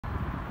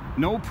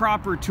No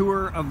proper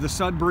tour of the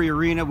Sudbury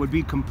Arena would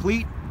be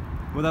complete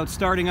without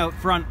starting out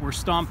front where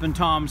Stompin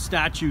Tom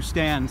statue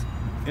stands.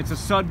 It's a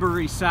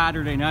Sudbury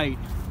Saturday night,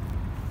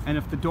 and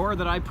if the door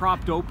that I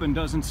propped open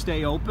doesn't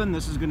stay open,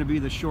 this is going to be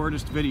the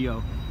shortest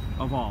video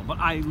of all. But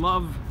I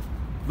love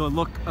the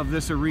look of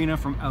this arena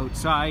from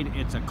outside.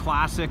 It's a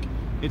classic.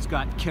 It's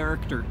got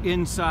character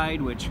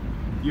inside, which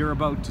you're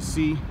about to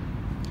see.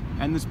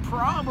 And this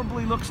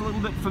probably looks a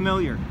little bit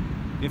familiar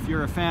if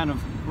you're a fan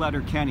of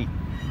Letterkenny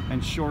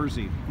and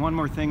Shoresy. One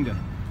more thing to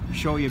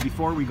show you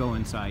before we go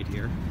inside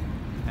here,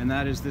 and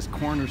that is this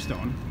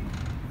cornerstone.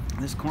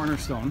 This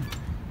cornerstone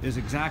is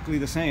exactly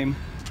the same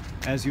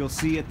as you'll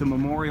see at the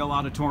Memorial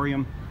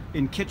Auditorium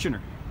in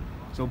Kitchener.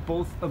 So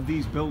both of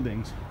these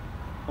buildings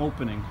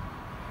opening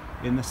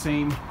in the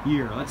same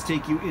year. Let's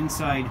take you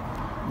inside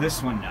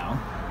this one now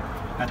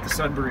at the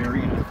Sudbury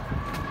Arena.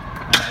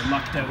 And I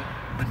lucked out.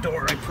 The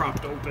door I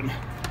propped open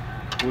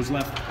was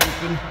left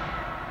open,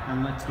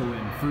 and let's go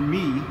in. For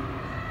me,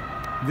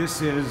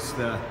 this is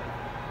the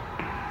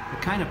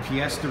kind of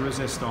pièce de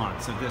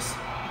résistance of this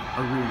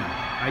arena.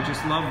 I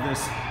just love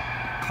this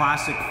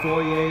classic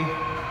foyer,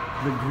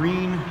 the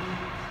green,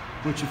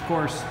 which of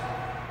course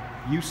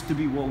used to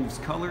be Wolves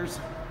colors.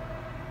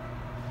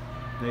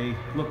 They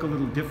look a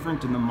little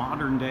different in the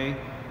modern day.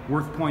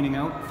 Worth pointing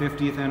out,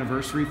 50th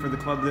anniversary for the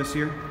club this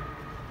year.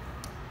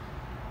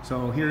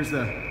 So here's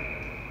the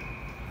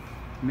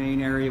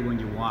main area when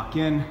you walk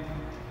in.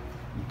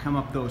 You come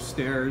up those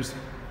stairs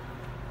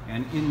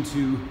and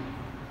into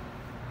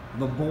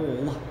the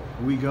bowl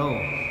we go.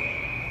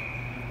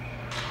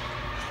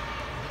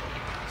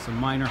 Some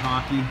minor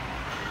hockey.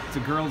 It's a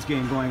girls'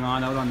 game going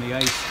on out on the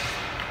ice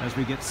as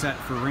we get set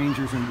for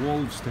Rangers and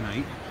Wolves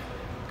tonight.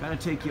 Gotta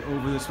take you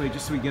over this way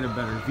just so we get a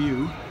better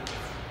view.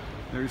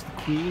 There's the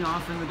Queen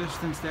off in the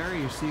distance there.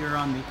 You see her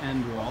on the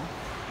end wall.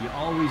 You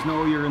always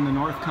know you're in the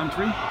North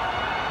Country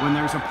when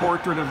there's a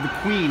portrait of the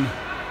Queen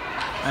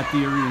at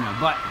the arena.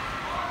 But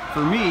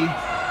for me,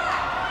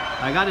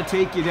 I got to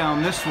take you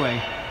down this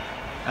way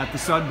at the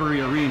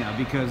Sudbury Arena,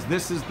 because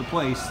this is the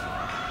place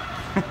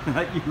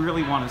that you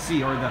really want to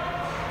see, or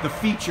the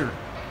feature,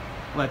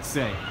 let's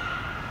say,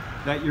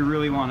 that you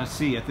really want to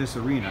see at this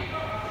arena.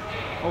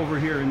 Over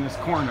here in this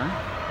corner.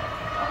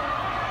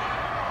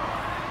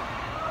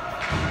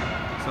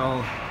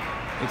 So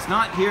it's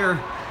not here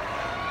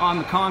on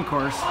the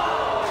concourse,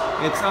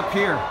 it's up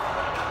here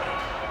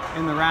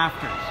in the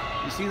rafters.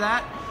 You see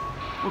that?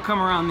 We'll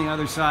come around the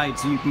other side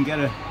so you can get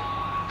a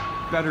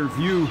better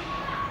view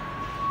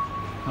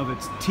of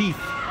its teeth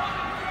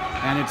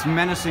and its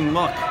menacing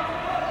look.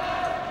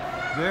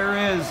 There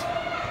is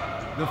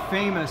the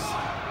famous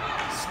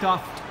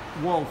stuffed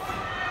wolf.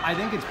 I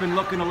think it's been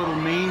looking a little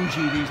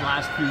mangy these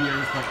last few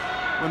years, but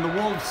when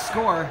the Wolves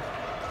score,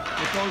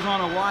 it goes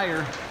on a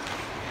wire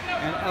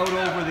and out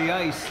over the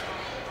ice.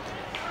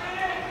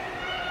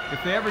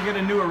 If they ever get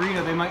a new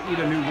arena, they might need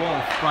a new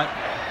wolf, but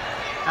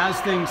as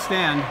things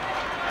stand,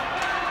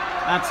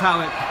 that's how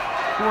it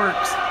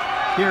works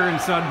here in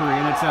Sudbury,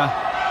 and it's a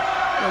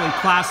really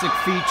classic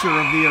feature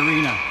of the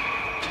arena.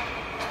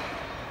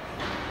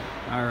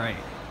 All right,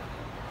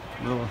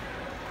 we'll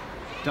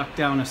duck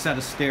down a set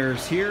of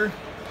stairs here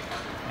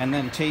and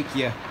then take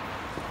you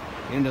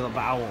into the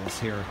bowels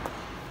here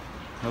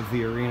of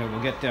the arena.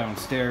 We'll get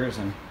downstairs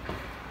and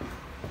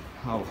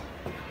I'll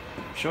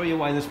show you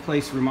why this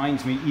place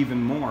reminds me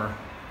even more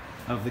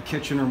of the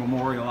Kitchener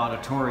Memorial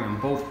Auditorium,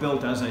 both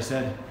built, as I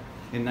said,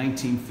 in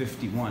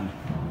 1951.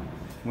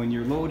 When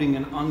you're loading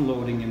and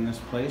unloading in this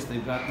place,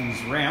 they've got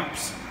these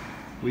ramps.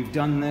 We've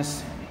done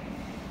this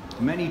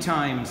many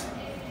times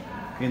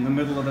in the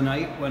middle of the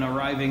night when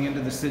arriving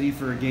into the city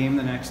for a game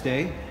the next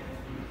day.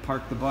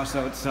 Park the bus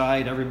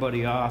outside,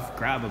 everybody off,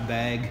 grab a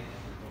bag,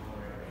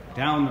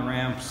 down the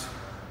ramps,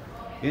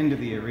 into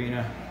the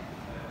arena,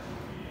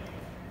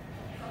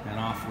 and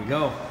off we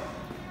go.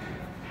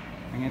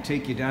 I'm going to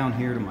take you down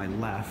here to my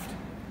left,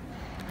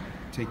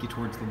 take you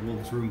towards the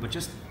Wolves room, but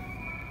just,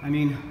 I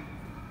mean,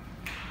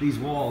 these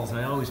walls,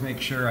 I always make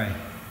sure I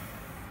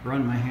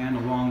run my hand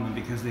along them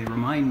because they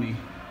remind me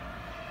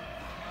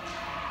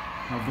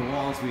of the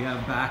walls we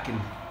have back in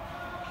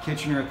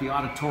Kitchener at the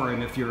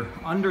auditorium. If you're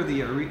under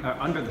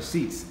the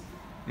seats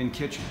in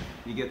Kitchener,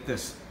 you get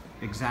this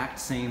exact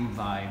same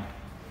vibe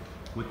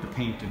with the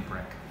painted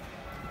brick,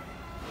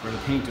 or the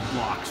painted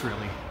blocks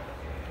really.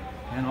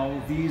 And all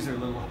of these are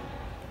little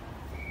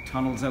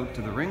tunnels out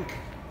to the rink.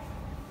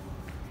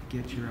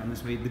 Get you around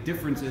this way. The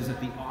difference is at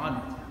the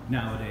odd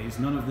nowadays,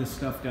 none of this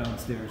stuff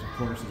downstairs, of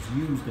course, is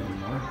used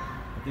anymore.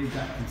 But they've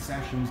got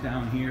concessions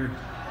down here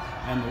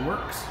and the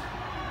works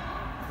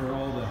for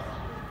all the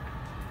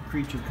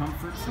creature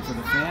comforts and for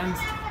the fans.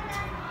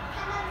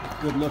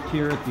 Good look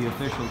here at the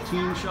official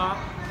team shop.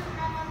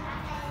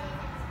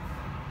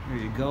 There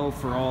you go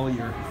for all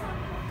your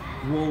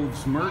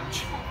Wolves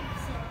merch.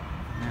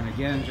 And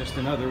again, just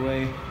another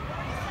way,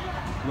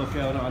 look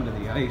out onto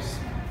the ice.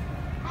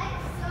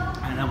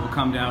 And then we'll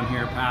come down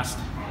here past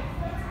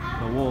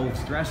the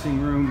Wolves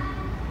dressing room.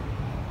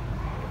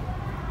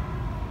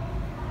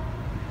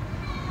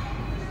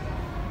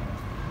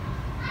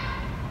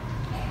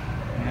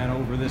 And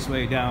over this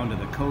way down to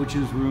the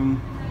coach's room.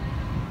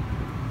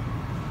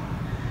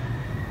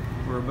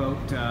 We're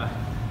about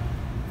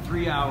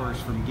 3 hours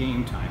from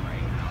game time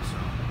right now,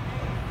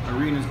 so the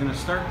arena's going to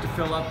start to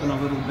fill up in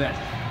a little bit.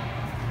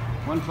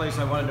 One place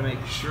I wanted to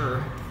make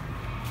sure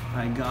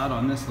I got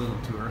on this little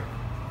tour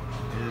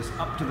is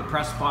up to the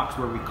press box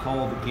where we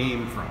call the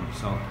game from.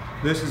 So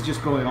this is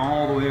just going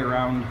all the way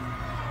around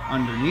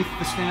underneath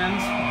the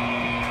stands,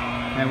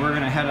 and we're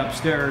going to head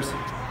upstairs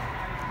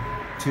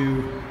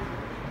to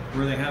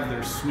where they have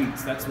their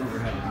suites. That's where we're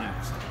headed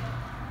next.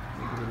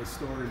 We go to the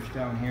storage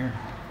down here.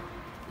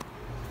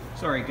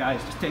 Sorry guys,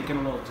 just taking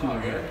a little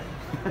tour here.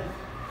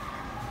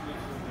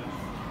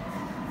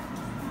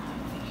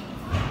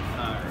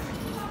 Alright,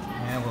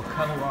 and we'll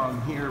cut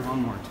along here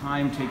one more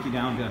time, take you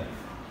down to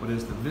what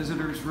is the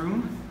visitors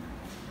room.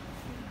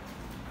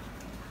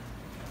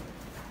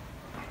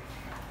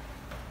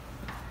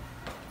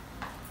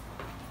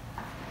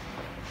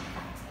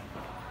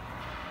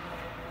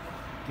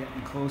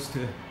 Getting close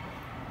to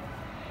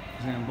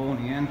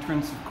Zamboni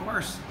entrance, of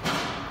course.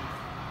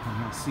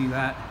 And you'll see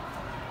that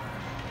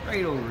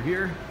right over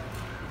here.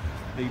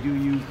 They do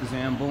use the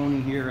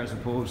Zamboni here as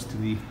opposed to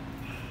the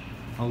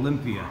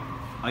Olympia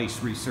ice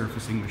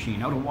resurfacing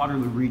machine out of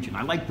Waterloo region.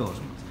 I like those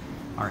ones.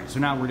 All right, so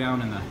now we're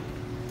down in the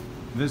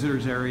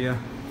visitors area,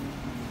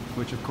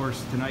 which of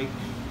course tonight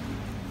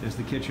is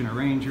the Kitchener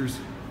Rangers.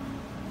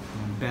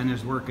 And Ben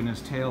is working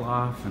his tail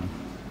off, and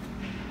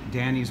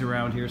Danny's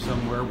around here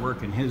somewhere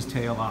working his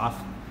tail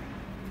off.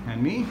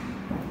 And me,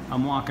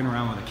 I'm walking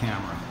around with a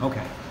camera.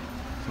 Okay,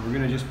 so we're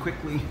gonna just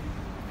quickly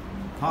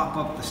hop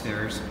up the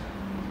stairs.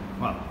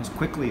 Well, as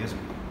quickly as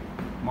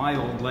my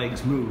old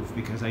legs move,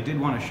 because I did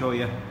want to show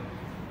you,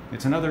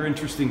 it's another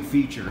interesting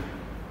feature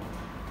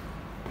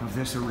of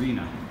this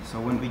arena. So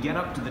when we get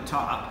up to the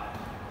top,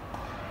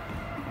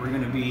 we're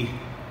going to be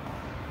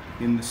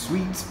in the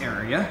suites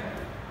area.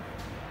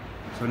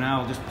 So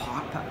now I'll just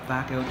pop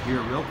back out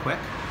here real quick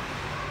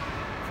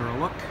for a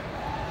look.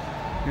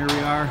 Here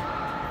we are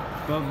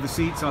above the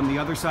seats on the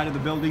other side of the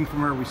building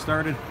from where we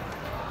started.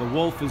 The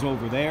Wolf is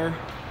over there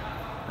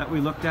that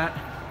we looked at.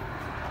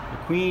 The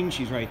Queen,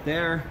 she's right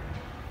there.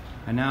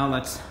 And now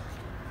let's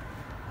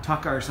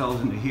tuck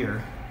ourselves into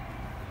here.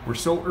 We're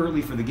so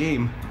early for the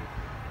game,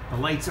 the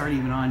lights aren't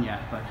even on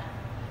yet, but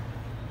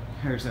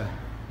there's a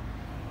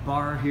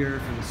bar here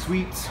for the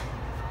suites.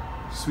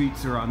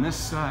 Suites are on this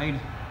side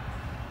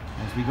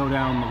as we go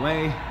down the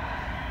way.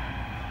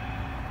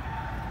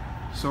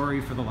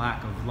 Sorry for the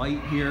lack of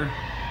light here,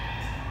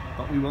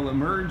 but we will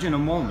emerge in a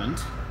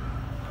moment.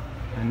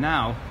 And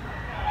now,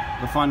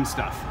 the fun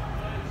stuff.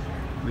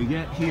 We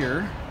get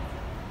here,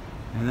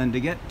 and then to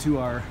get to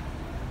our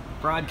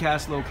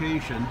broadcast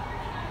location,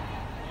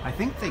 I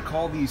think they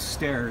call these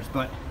stairs,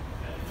 but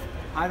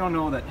I don't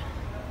know that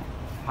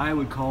I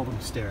would call them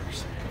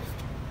stairs.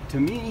 To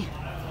me,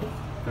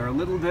 they're a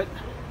little bit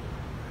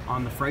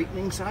on the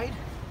frightening side,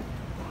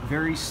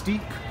 very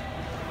steep,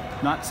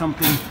 not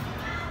something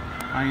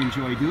I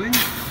enjoy doing.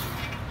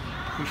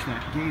 Push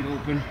that gate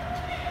open,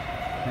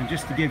 and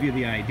just to give you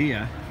the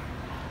idea,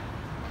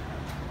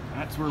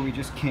 that's where we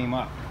just came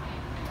up.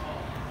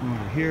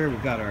 Over here,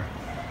 we've got our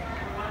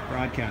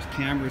broadcast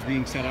cameras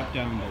being set up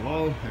down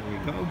below. There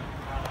we go.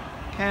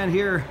 And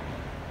here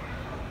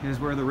is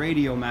where the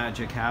radio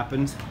magic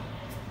happens.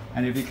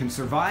 And if you can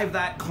survive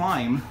that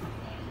climb,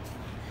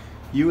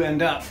 you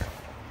end up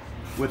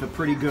with a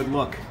pretty good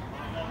look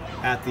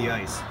at the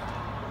ice.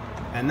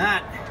 And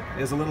that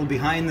is a little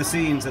behind the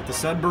scenes at the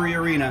Sudbury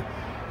Arena,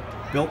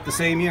 built the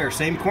same year,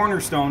 same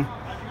cornerstone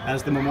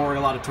as the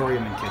Memorial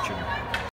Auditorium in Kitchener.